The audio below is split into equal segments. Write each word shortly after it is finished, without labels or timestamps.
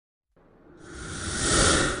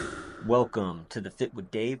Welcome to the Fit with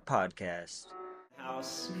Dave podcast.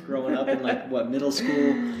 House growing up in middle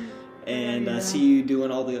school, and see you doing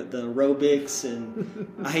all the aerobics,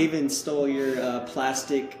 and I even stole your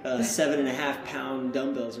plastic 7.5 pound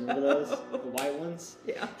dumbbells. Remember those, the white ones?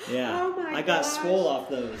 Yeah. Oh my I got swole off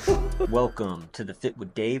those. Welcome to the Fit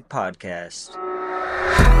with Dave podcast.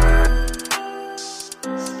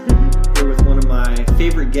 Here with one of my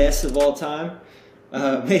favorite guests of all time,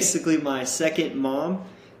 basically my second mom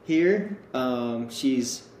here.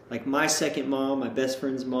 She's like my second mom, my best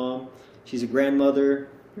friend's mom. She's a grandmother,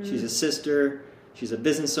 she's a sister, she's a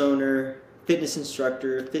business owner, fitness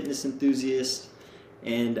instructor, fitness enthusiast,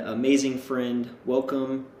 and amazing friend.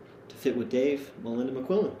 Welcome to Fit with Dave, Melinda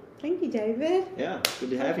McQuillin. Thank you, David. Yeah, good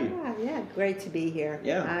to have you. Yeah, great to be here.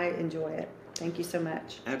 Yeah. I enjoy it. Thank you so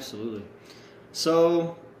much. Absolutely.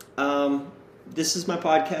 So, this is my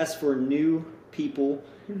podcast for new people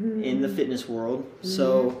in the fitness world.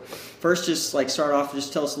 So first, just start off,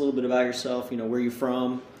 just tell us a little bit about yourself. You know, where you're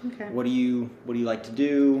from. Okay. What do you like to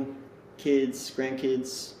do? Kids,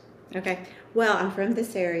 grandkids. Okay. Well, I'm from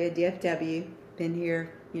this area, DFW. Been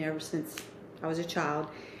here, ever since I was a child.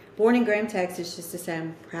 Born in Graham, Texas. Just to say,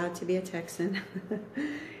 I'm proud to be a Texan.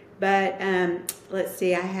 But let's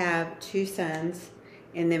see. I have 2 sons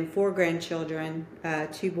and then 4 grandchildren.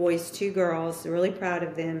 2 boys, 2 girls. Really proud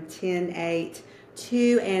of them. 10, 8.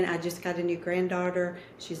 2, and I just got a new granddaughter.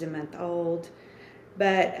 She's a month old.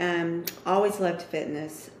 But always loved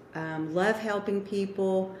fitness. Love helping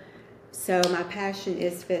people. So my passion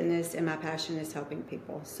is fitness, and my passion is helping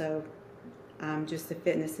people. So I'm just a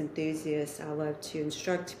fitness enthusiast. I love to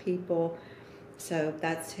instruct people. So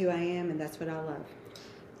that's who I am, and that's what I love.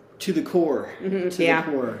 To the core. To the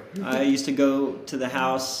core. I used to go to the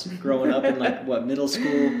house growing up in middle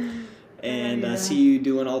school, and see you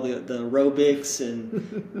doing all the aerobics,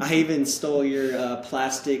 and I even stole your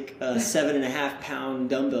plastic 7.5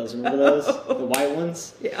 pound dumbbells. Remember those, the white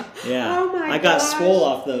ones? Yeah. Oh my! I got swole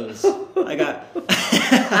off those. I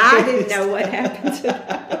didn't know what happened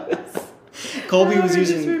to those. Colby was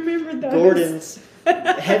using Gordon's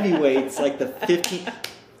heavyweights, like the 15.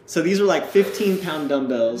 So these were like 15-pound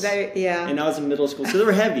dumbbells. And I was in middle school, so they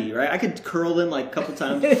were heavy, right? I could curl them like a couple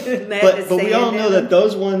times, but we all know that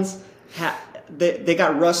those ones they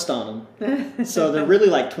got rust on them, so they're really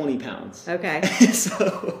like 20 pounds. Okay.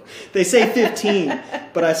 So they say 15,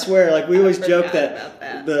 but I swear, we always joke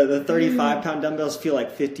that the 35-pound dumbbells feel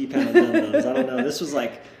like 50-pound dumbbells. I don't know. This was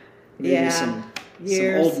like maybe some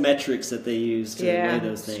old metrics that they used to weigh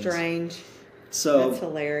those things. Strange. So that's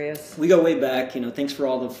hilarious. We go way back. Thanks for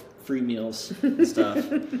all the free meals and stuff.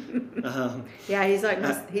 Yeah, he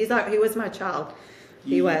was my child.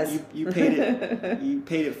 He was. You paid it. You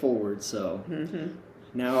paid it forward. So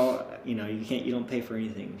now you don't pay for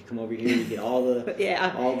anything. You come over here, you get all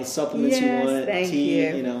the supplements you want. Thank tea.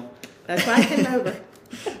 You. That's why I came over.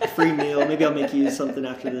 Free meal. Maybe I'll make you something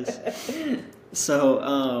after this.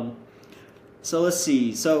 So let's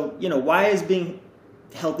see. So why is being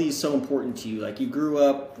healthy is so important to you? Like, you grew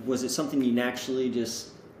up, was it something you naturally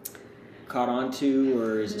just caught on to,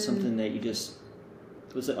 or is it something that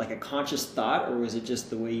was it like a conscious thought, or was it just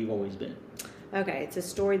the way you've always been? Okay, it's a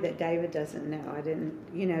story that David doesn't know. I didn't,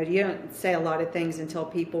 you don't say a lot of things until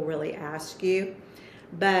people really ask you.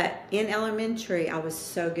 But in elementary, I was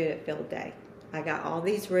so good at field day. I got all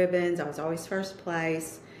these ribbons. I was always first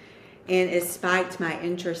place, and it spiked my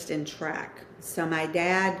interest in track. So my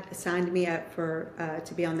dad signed me up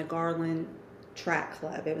to be on the Garland track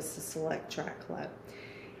club. It was the select track club.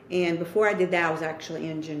 And before I did that, I was actually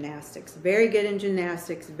in gymnastics. Very good in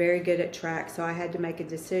gymnastics, very good at track. So I had to make a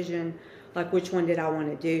decision, which one did I want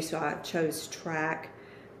to do. So I chose track,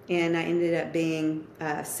 and I ended up being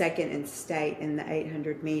second in state in the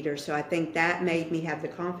 800 meters. So I think that made me have the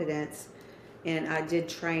confidence, and I did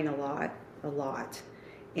train a lot.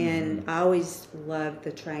 And I always loved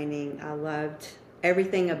the training. I loved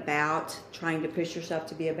everything about trying to push yourself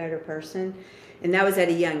to be a better person. And that was at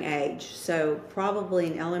a young age. So probably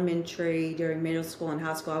in elementary, during middle school and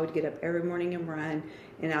high school, I would get up every morning and run,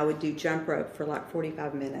 and I would do jump rope for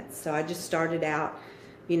 45 minutes. So I just started out,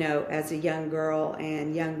 as a young girl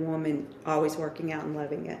and young woman, always working out and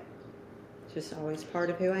loving it. Just always part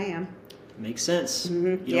of who I am. Makes sense.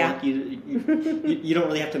 Mm-hmm. You don't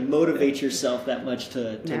really have to motivate yourself that much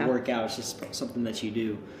to work out. It's just something that you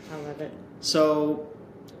do. I love it. So,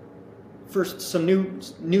 for some new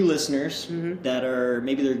listeners that are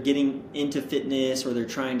maybe they're getting into fitness, or they're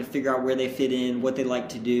trying to figure out where they fit in, what they like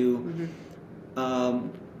to do.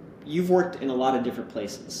 You've worked in a lot of different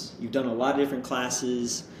places. You've done a lot of different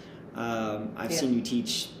classes. I've seen you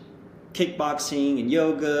teach kickboxing and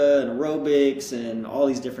yoga and aerobics and all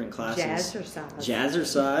these different classes.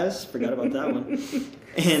 Jazzercise. Forgot about that one.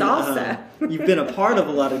 And salsa. You've been a part of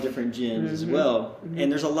a lot of different gyms as well.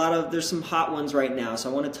 And there's some hot ones right now. So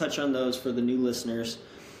I want to touch on those for the new listeners.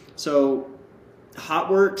 So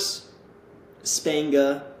Hotworks,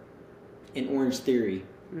 Spanga, and Orange Theory.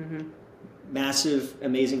 Massive,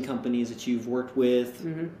 amazing companies that you've worked with,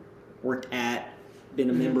 worked at, been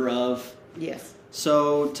a member of. Yes.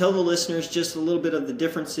 So tell the listeners just a little bit of the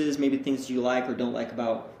differences, maybe things you like or don't like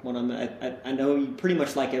about one of them. I know you pretty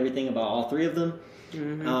much like everything about all three of them.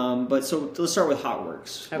 But so let's start with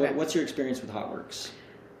Hotworks. Okay. What's your experience with Hotworks?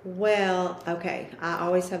 Well, okay. I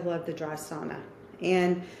always have loved the dry sauna.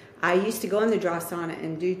 And I used to go in the dry sauna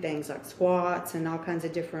and do things like squats and all kinds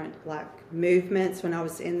of different like movements when I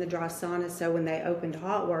was in the dry sauna. So when they opened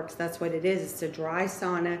Hotworks, that's what it is. It's a dry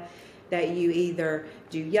sauna that you either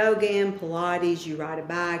do yoga in, Pilates, you ride a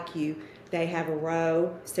bike, they have a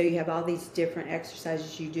row. So you have all these different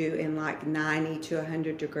exercises you do in like 90 to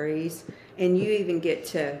 100 degrees. And you even get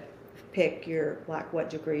to pick your like what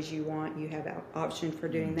degrees you want. You have an option for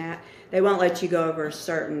doing that. They won't let you go over a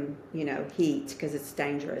certain heat because it's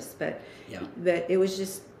dangerous. But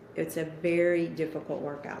it's a very difficult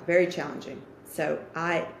workout, very challenging. So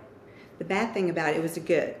the bad thing about it was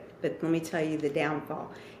good, but let me tell you the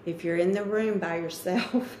downfall. If you're in the room by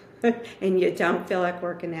yourself and you don't feel like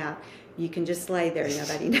working out, you can just lay there.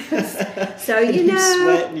 Nobody knows. So you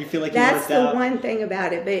sweat and you feel like you worked out. That's the one thing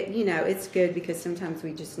about it. But it's good because sometimes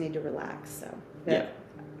we just need to relax. So,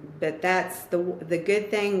 but that's the good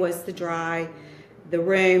thing was the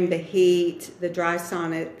room, the heat, the dry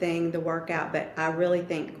sauna thing, the workout. But I really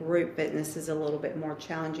think group fitness is a little bit more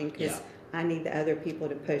challenging because I need the other people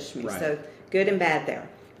to push me. Right. So good and bad there.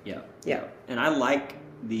 Yeah. And I like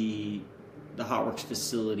the Hotworks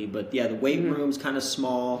facility, but the weight room's kind of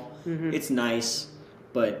small. It's nice,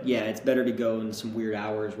 but it's better to go in some weird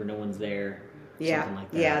hours where no one's there. Something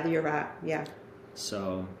like that. Yeah, you're right. Yeah.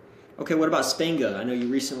 So, okay, what about Spanga? I know you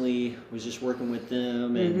recently was just working with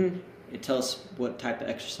them, and tell us what type of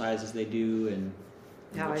exercises they do and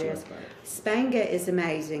how it is. Spanga is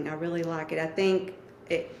amazing. I really like it. I think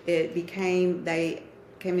they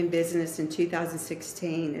came in business in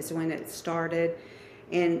 2016 is when it started.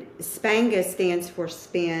 And Spanga stands for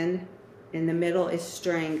spin, in the middle is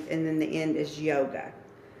strength, and then the end is yoga.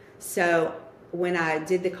 So when I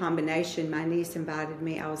did the combination, my niece invited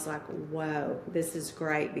me. I was like, whoa, this is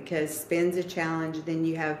great because spin's a challenge.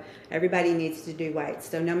 Then everybody needs to do weights.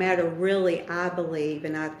 So no matter really, I believe,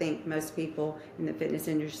 and I think most people in the fitness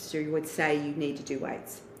industry would say you need to do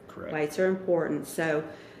weights. Correct. Weights are important. So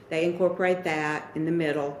they incorporate that in the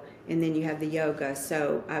middle. And then you have the yoga.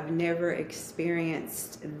 So I've never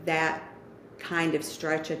experienced that kind of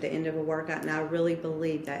stretch at the end of a workout, and I really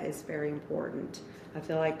believe that is very important. I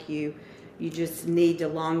feel like you just need to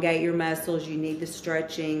elongate your muscles. You need the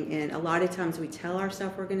stretching, and a lot of times we tell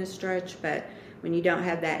ourselves we're going to stretch, but when you don't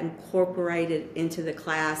have that incorporated into the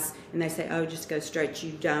class, and they say, "Oh, just go stretch,"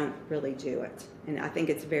 you don't really do it. And I think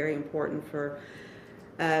it's very important for,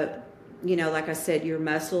 like I said, your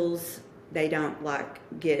muscles. They don't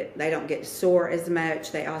get sore as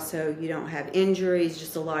much. They also, you don't have injuries.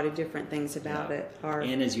 Just a lot of different things about it are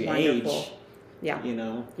and as you wonderful. age,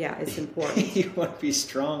 it's important. You want to be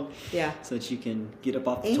strong, so that you can get up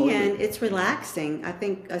off the toilet. And it's relaxing. I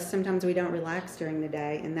think sometimes we don't relax during the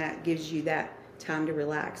day, and that gives you that time to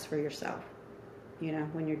relax for yourself.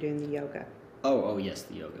 When you're doing the yoga. Oh yes,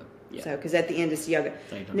 the yoga. Yeah. So, because at the end it's yoga.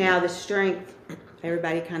 Now the strength,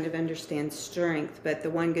 everybody kind of understands strength, but the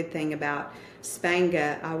one good thing about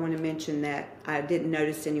Spanga, I want to mention that I didn't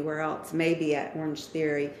notice anywhere else, maybe at Orange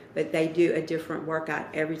Theory, but they do a different workout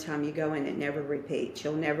every time you go in. It never repeats.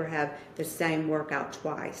 You'll never have the same workout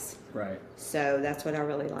twice. Right. So that's what I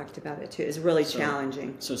really liked about it too. It's really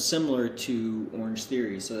challenging. So similar to Orange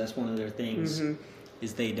Theory. So that's one of their things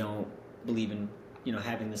is they don't believe in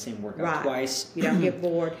having the same workout twice. You don't get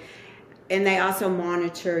bored. And they also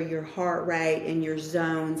monitor your heart rate and your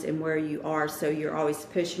zones and where you are, so you're always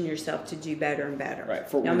pushing yourself to do better and better.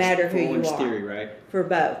 Right. No matter who you are. Theory, right? For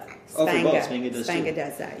both. Spanga. Oh, for both. Spanga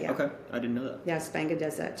does that, yeah. Okay, I didn't know that. Yeah, Spanga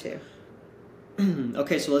does that too.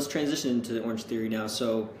 Okay, so let's transition into the Orange Theory now.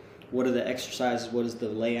 So what are the exercises? What is the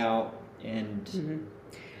layout? And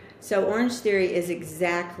So Orange Theory is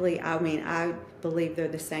exactly, I believe they're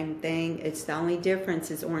the same thing. It's the only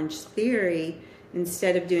difference is Orange Theory,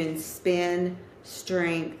 instead of doing spin,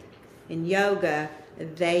 strength, and yoga,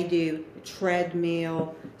 they do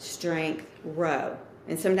treadmill, strength, row.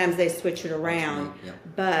 And sometimes they switch it around,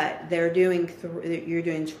 but they're doing, you're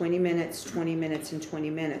doing 20 minutes, 20 minutes, and 20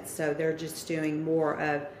 minutes. So they're just doing more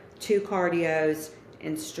of 2 cardios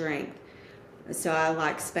and strength. So I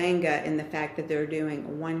like Spanga in the fact that they're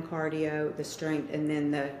doing 1 cardio, the strength, and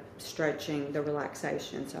then the stretching, the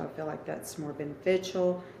relaxation. So I feel like that's more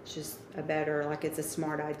beneficial. It's just a better, like it's a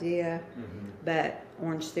smart idea. But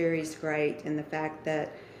Orange Theory is great in the fact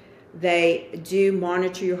that they do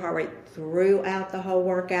monitor your heart rate throughout the whole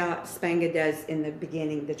workout. Spanga does in the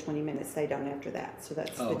beginning, the 20 minutes. They don't after that. So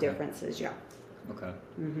that's the differences, yeah. Okay.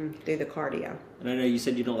 Through the cardio. And I know you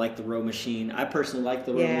said you don't like the row machine. I personally like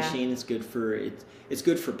the row machine. It's good for it's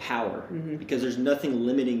good for power because there's nothing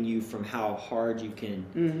limiting you from how hard you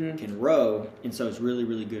can row, and so it's really,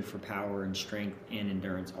 really good for power and strength and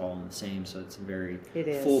endurance all in the same. So it's a very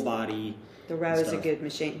full body. The row is a good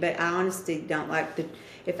machine, but I honestly don't like the.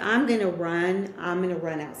 If I'm gonna run, I'm gonna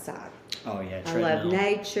run outside. Oh yeah, treadmill. I love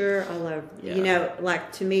nature. I love you know,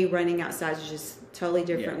 like to me, running outside is just totally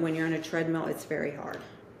different. When you're on a treadmill, it's very hard.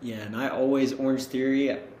 Yeah, and I always Orange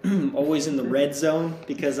Theory, always in the red zone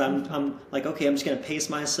because I'm like, okay, I'm just gonna pace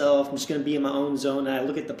myself. I'm just gonna be in my own zone. And I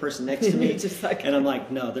look at the person next to me, and I'm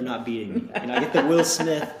like, no, they're not beating me. And I get the Will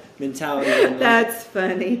Smith mentality. That's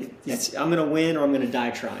funny. I'm gonna win or I'm gonna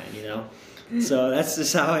die trying. You know. So that's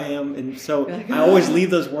just how I am, and so I always leave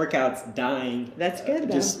those workouts dying. That's good,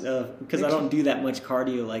 though. Just because I don't do that much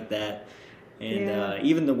cardio like that, and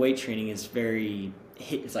even the weight training is very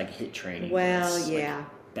hit. It's like hit training. Well, it's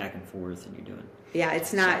like back and forth, and you're doing. Yeah,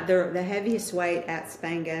 it's not the heaviest weight at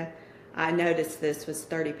Spanga. I noticed this was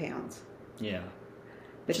 30 pounds. Yeah,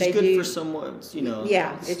 but which is good for someone, you know.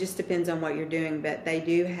 Yeah, it just depends on what you're doing, but they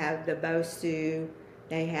do have the Bosu.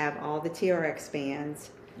 They have all the TRX bands.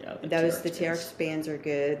 Yeah, the TRX bands are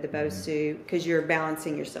good. The Bosu, because you're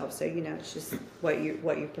balancing yourself, so you know it's just what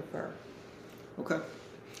you prefer. Okay,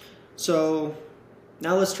 so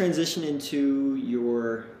now let's transition into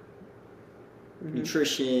your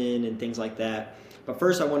nutrition and things like that. But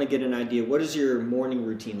first, I want to get an idea. What does your morning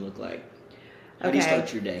routine look like? How do you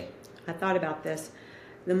start your day? I thought about this.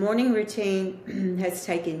 The morning routine has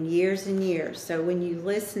taken years and years. So when you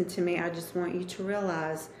listen to me, I just want you to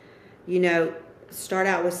realize, you know, start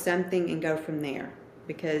out with something and go from there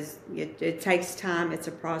because it takes time. It's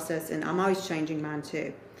a process, and I'm always changing mine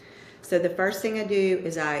too. So the first thing I do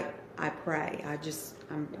is I pray.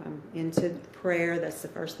 I'm into prayer. That's the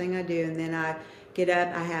first thing I do, and then I get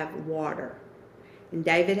up. I have water, and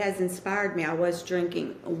David has inspired me. I was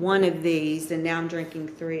drinking 1 of these, and now I'm drinking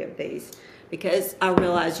 3 of these. Because I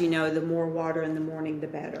realize, you know, the more water in the morning, the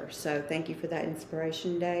better. So thank you for that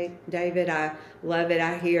inspiration, David. I love it.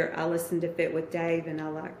 I listen to Fit with Dave, and I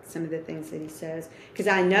like some of the things that he says. Because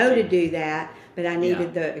I know to do that, but I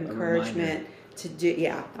needed the encouragement to do.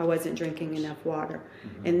 Yeah, I wasn't drinking enough water.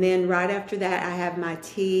 And then right after that, I have my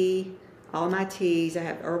tea, all my teas. I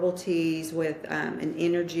have herbal teas with an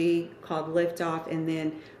energy called Lift Off, and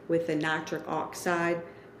then with the nitric oxide.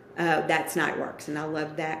 That's Nightworks, and I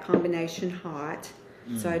love that combination hot.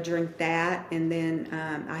 So I drink that, and then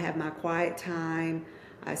I have my quiet time.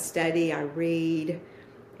 I study, I read,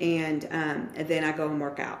 and then I go and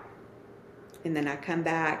work out. And then I come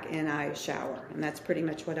back and I shower, and that's pretty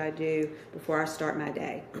much what I do before I start my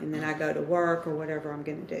day. And then I go to work or whatever I'm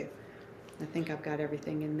going to do. I think I've got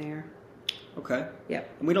everything in there. Okay. Yep.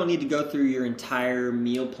 And we don't need to go through your entire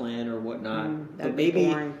meal plan or whatnot. That'd be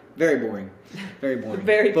boring. Very boring. Very boring.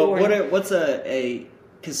 Very boring. But what's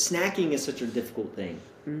because snacking is such a difficult thing,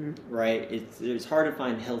 right? It's hard to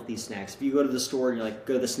find healthy snacks. If you go to the store and you're like,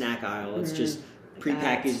 go to the snack aisle, it's just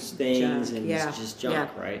prepackaged things junk. and it's just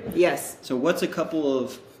junk, right? Yes. So what's a couple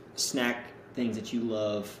of snack things that you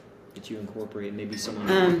love that you incorporate? Maybe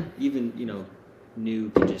someone even, you know, new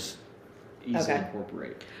can just easily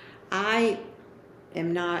incorporate. I'm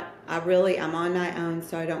on my own,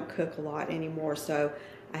 so I don't cook a lot anymore. So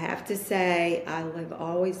I have to say I've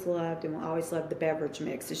always loved and will always love the beverage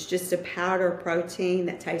mix. It's just a powder protein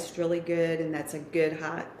that tastes really good, and that's a good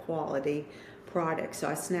high quality product. So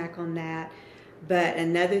I snack on that. But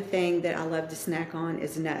another thing that I love to snack on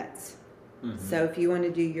is nuts. So if you want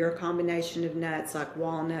to do your combination of nuts like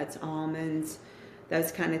walnuts, almonds,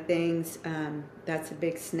 those kind of things, that's a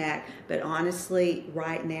big snack. But honestly,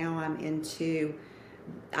 right now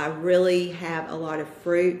I really have a lot of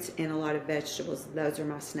fruits and a lot of vegetables. Those are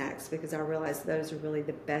my snacks because I realize those are really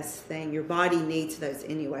the best thing. Your body needs those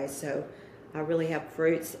anyway, so I really have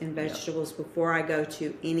fruits and vegetables before I go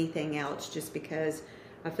to anything else, just because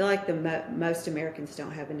I feel like most Americans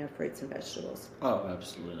don't have enough fruits and vegetables. Oh,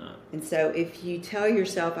 absolutely not. And so if you tell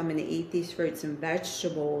yourself, I'm going to eat these fruits and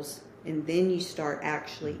vegetables, and then you start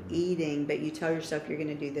actually eating, but you tell yourself you're going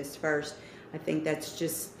to do this first, I think that's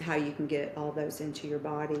just how you can get all those into your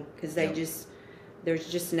body, because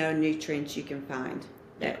there's just no nutrients you can find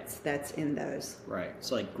that's in those. Right.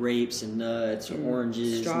 So like grapes and nuts or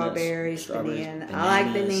oranges, strawberries, bananas. I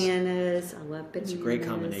like bananas. I love bananas. It's a great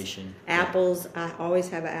combination. Apples. I always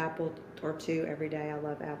have an apple or two every day. I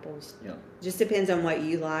love apples. Yeah. Just depends on what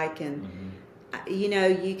you like, and you know,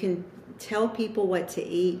 you can tell people what to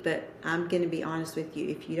eat, but I'm going to be honest with you.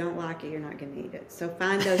 If you don't like it, you're not going to eat it. So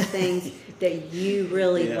find those things that you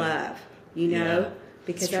really love, you know,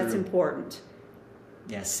 because that's important.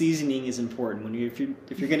 Yeah, seasoning is important when if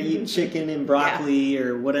you're going to eat chicken and broccoli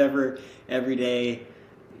or whatever every day.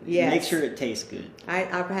 Yes. Make sure it tastes good. I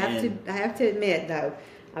have to admit though,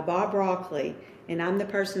 I bought broccoli. And I'm the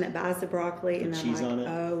person that buys the broccoli, and I'm like,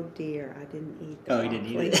 oh dear, I didn't eat the broccoli. You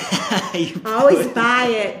didn't eat it? I always buy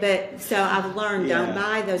it, but so I've learned, don't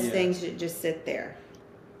buy those things that just sit there.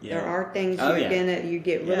 Yeah. There are things you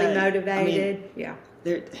get really motivated.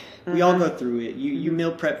 We all go through it. You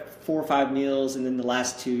meal prep 4 or 5 meals, and then the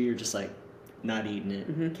last 2 you're just like not eating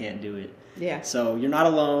it, can't do it. Yeah. So you're not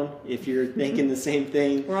alone if you're thinking the same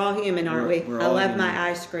thing. We're all human, aren't we? I love my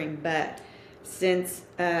ice cream, but since,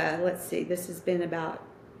 let's see, this has been about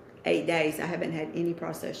 8 days, I haven't had any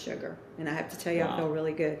processed sugar. And I have to tell you, I feel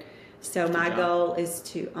really good. So my goal is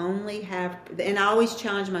to only have, and I always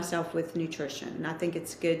challenge myself with nutrition. And I think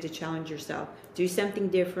it's good to challenge yourself. Do something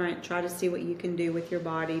different. Try to see what you can do with your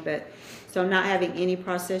body. But so I'm not having any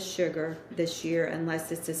processed sugar this year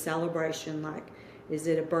unless it's a celebration. Like, is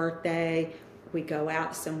it a birthday? We go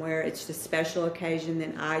out somewhere. It's a special occasion.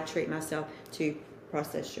 Then I treat myself to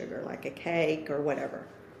processed sugar, like a cake or whatever.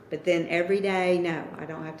 But then every day, no, I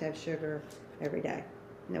don't have to have sugar every day.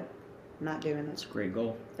 Nope, I'm not doing that. That's a great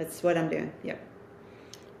goal. That's what I'm doing. Yep.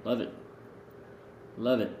 Love it.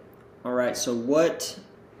 Love it. All right. So what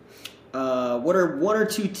are 1 or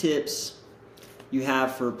 2 tips you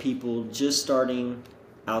have for people just starting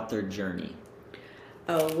out their journey?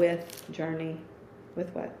 Oh, with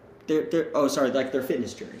what? Like their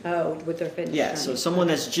fitness journey. Oh, with their fitness journey. Yeah. So someone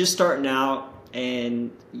that's just starting out,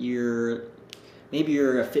 and maybe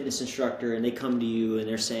you're a fitness instructor, and they come to you and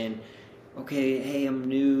they're saying, okay, hey, I'm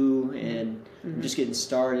new and I'm just getting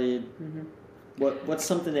started. What's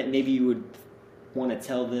something that maybe you would want to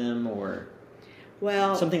tell them, or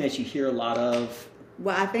something that you hear a lot of?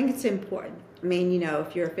 Well, I think it's important. I mean, you know,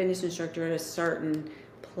 if you're a fitness instructor at a certain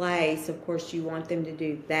place, of course you want them to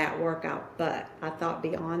do that workout, but I thought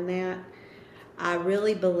beyond that, I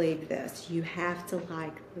really believe this. You have to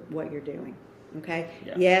like what you're doing. Okay?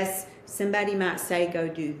 Yeah. Yes, somebody might say go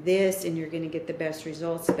do this and you're going to get the best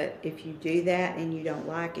results, but if you do that and you don't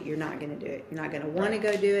like it, you're not going to do it. You're not going to want to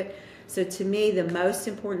go do it. So to me, the most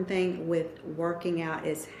important thing with working out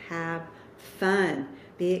is have fun.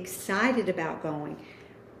 Be excited about going.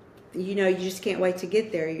 You know, you just can't wait to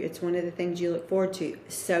get there. It's one of the things you look forward to.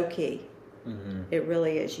 So key. It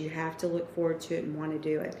really is. You have to look forward to it and want to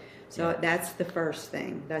do it. So that's the first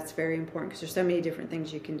thing. That's very important because there's so many different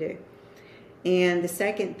things you can do. And the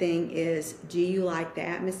second thing is, do you like the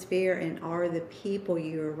atmosphere, and are the people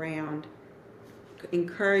you're around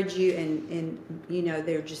encourage you and you know,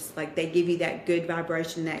 they're just like, they give you that good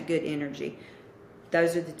vibration, that good energy.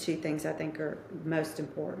 Those are the 2 things I think are most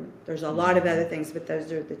important. There's a lot of other things, but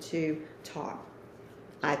those are the 2 top,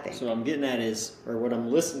 I think. So what I'm getting at is, or what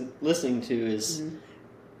I'm listening to is,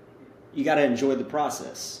 you got to enjoy the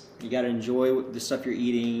process. You got to enjoy the stuff you're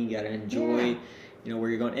eating. You got to enjoy you know, where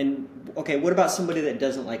you're going. And okay, what about somebody that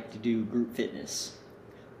doesn't like to do group fitness?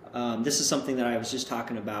 This is something that I was just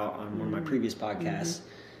talking about on one of my previous podcasts.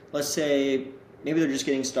 Let's say maybe they're just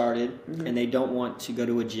getting started and they don't want to go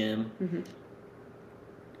to a gym.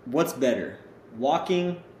 What's better,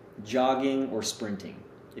 walking, jogging, or sprinting?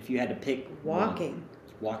 If you had to pick walking.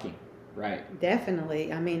 Walking, right.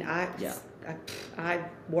 Definitely. I mean, I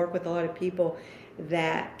work with a lot of people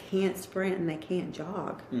that can't sprint and they can't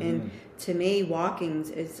jog. And to me, walking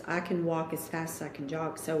is, I can walk as fast as I can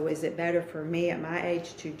jog. So is it better for me at my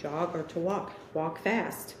age to jog or to walk? Walk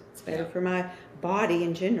fast. It's better for my body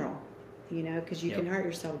in general, you know, because you can hurt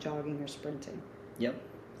yourself jogging or sprinting. Yep.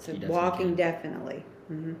 So walking definitely.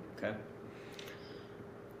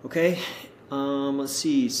 Okay. Let's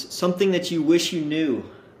see. Something that you wish you knew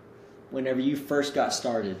whenever you first got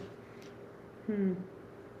started.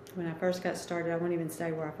 When I first got started, I won't even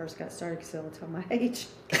say where I first got started because it'll tell my age.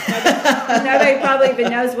 Nobody probably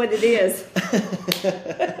even knows what it is.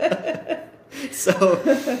 So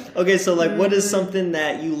like, what is something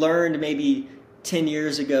that you learned maybe 10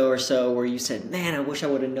 years ago or so where you said, man, I wish I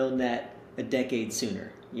would have known that a decade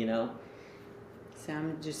sooner, you know? So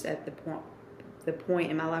I'm just at the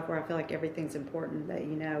point in my life where I feel like everything's important that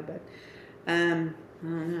you know, but I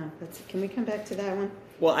don't know. Can we come back to that one?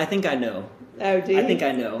 Well, I think I know. Oh, do you? I think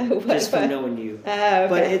I know, just from knowing you. Oh, okay.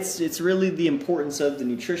 But it's really the importance of the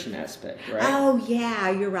nutrition aspect, right? Oh, yeah,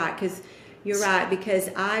 you're right. Because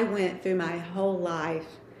I went through my whole life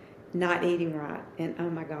not eating right. And oh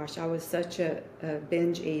my gosh, I was such a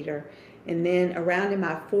binge eater. And then around in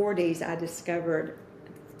my 40s, I discovered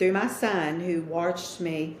through my son, who watched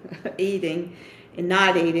me eating and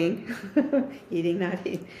not eating, eating, not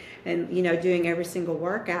eating, and, doing every single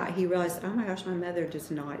workout, he realized, oh my gosh, my mother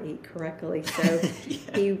does not eat correctly. So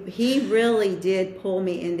Yeah. he really did pull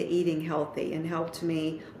me into eating healthy and helped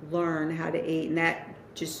me learn how to eat. And that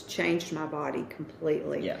just changed my body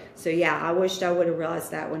completely. Yeah. So yeah, I wished I would have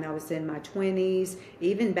realized that when I was in my 20s,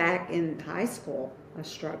 even back in high school, I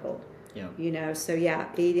struggled. Yeah. So yeah,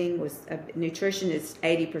 nutrition is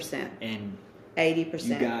 80%. And 80%.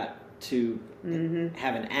 you got to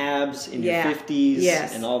having abs in Yeah. your 50s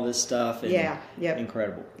Yes. and all this stuff. And Yeah. Yep.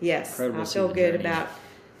 Incredible. Yes. Incredible I feel seeing good the journey. about,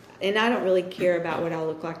 and I don't really care about what I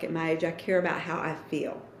look like at my age. I care about how I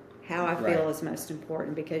feel. How I feel Right. is most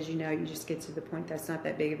important, because you just get to the point that's not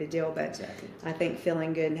that big of a deal. But Exactly. I think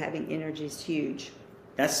feeling good and having energy is huge.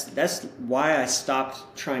 That's why I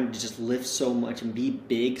stopped trying to just lift so much and be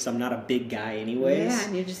big, because I'm not a big guy anyways. Yeah,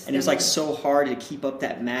 and it was like so hard to keep up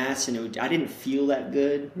that mass, and I didn't feel that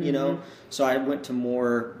good, So I went to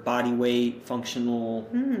more body weight, functional,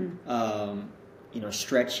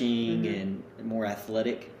 stretching and more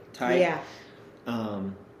athletic type. Yeah.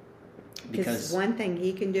 Because one thing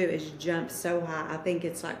he can do is jump so high. I think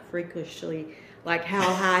it's like freakishly, like how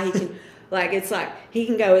high he can, like it's like he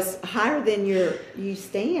can go as higher than you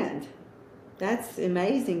stand. That's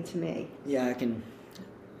amazing to me. yeah, I can.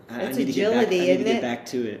 That's I need agility, to isn't get it? back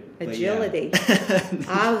to it. but Agility. Yeah.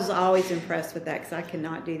 I was always impressed with that, because I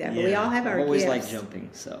cannot do that. But we all have our I've always gifts. liked jumping,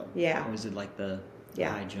 so Yeah. I always did like the Yeah.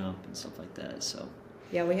 high jump and stuff like that. So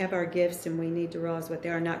Yeah, we have our gifts, and we need to realize what they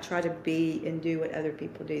are, not try to be and do what other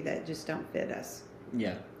people do that just don't fit us.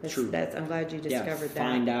 yeah, true. I'm glad you discovered that.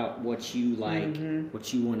 Find out what you like,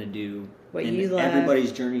 what you want to do. What and you love.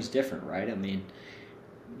 Everybody's journey's different, right? I mean,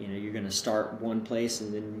 you're going to start one place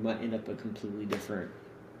and then you might end up a completely different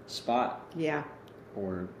spot. Yeah.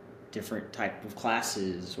 Or different type of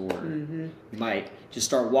classes, or you might just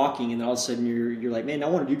start walking and then all of a sudden you're like, man, I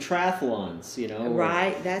want to do triathlons,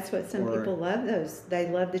 Right. That's what some people love. They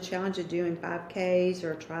love the challenge of doing 5Ks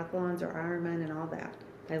or triathlons or Ironman and all that.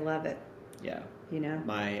 They love it. Yeah.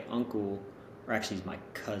 My uncle, or actually he's my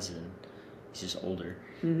cousin, he's just older.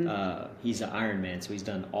 He's an Ironman, so he's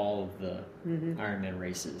done all of the Ironman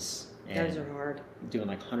races. And those are hard. Doing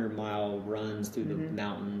like 100-mile runs through the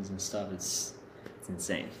mountains and stuff. It's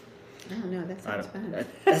insane. Oh no, that sounds fun.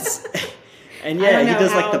 And yeah, he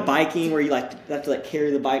does how- like the biking where you have to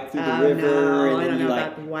carry the bike through the Oh, river, no, and I then don't you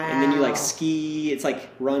know and then you wow. ski. It's like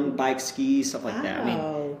run, bike, ski, stuff like that. I mean,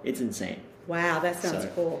 Oh. it's insane. Wow, that sounds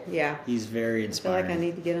cool. Yeah. He's very I feel inspiring. like I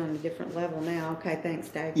need to get on a different level now. Okay, thanks,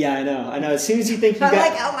 Dave. Yeah, I know. As soon as you think you I'm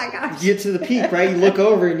got, like, oh my gosh. you get to the peak, right? You look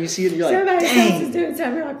over and you see it, and you're like, Somebody else is dang. doing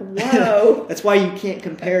something. You're like, whoa. That's why you can't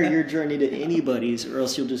compare your journey to anybody's, or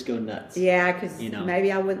else you'll just go nuts. Yeah, because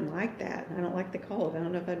maybe I wouldn't like that. I don't like the cold. I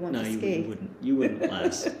don't know if I'd want to ski. No, you wouldn't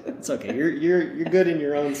last. It's okay. You're good in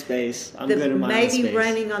your own space. I'm good in my own space. Maybe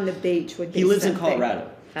running on the beach would be He lives in something.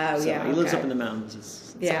 Colorado. Oh, so yeah. He lives okay. up in the mountains.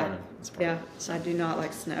 It's Yeah. part of it. Yeah, I do not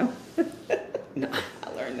like snow. No. I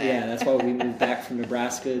learned that. Yeah, that's why we moved back from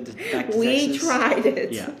Nebraska back to We Texas. tried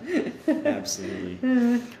it. Yeah,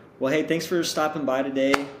 absolutely. Well, hey, thanks for stopping by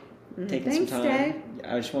today, taking Thanks, some time. Dave.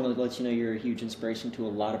 I just wanted to let you know you're a huge inspiration to a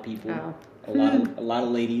lot of people, Oh. a lot of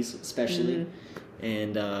ladies especially,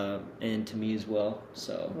 and to me as well.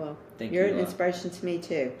 So Well, thank you're you. an inspiration to me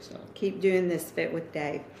too. So Keep doing this Fit with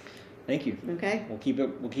Dave. thank you. Okay. We'll keep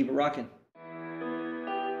it rocking.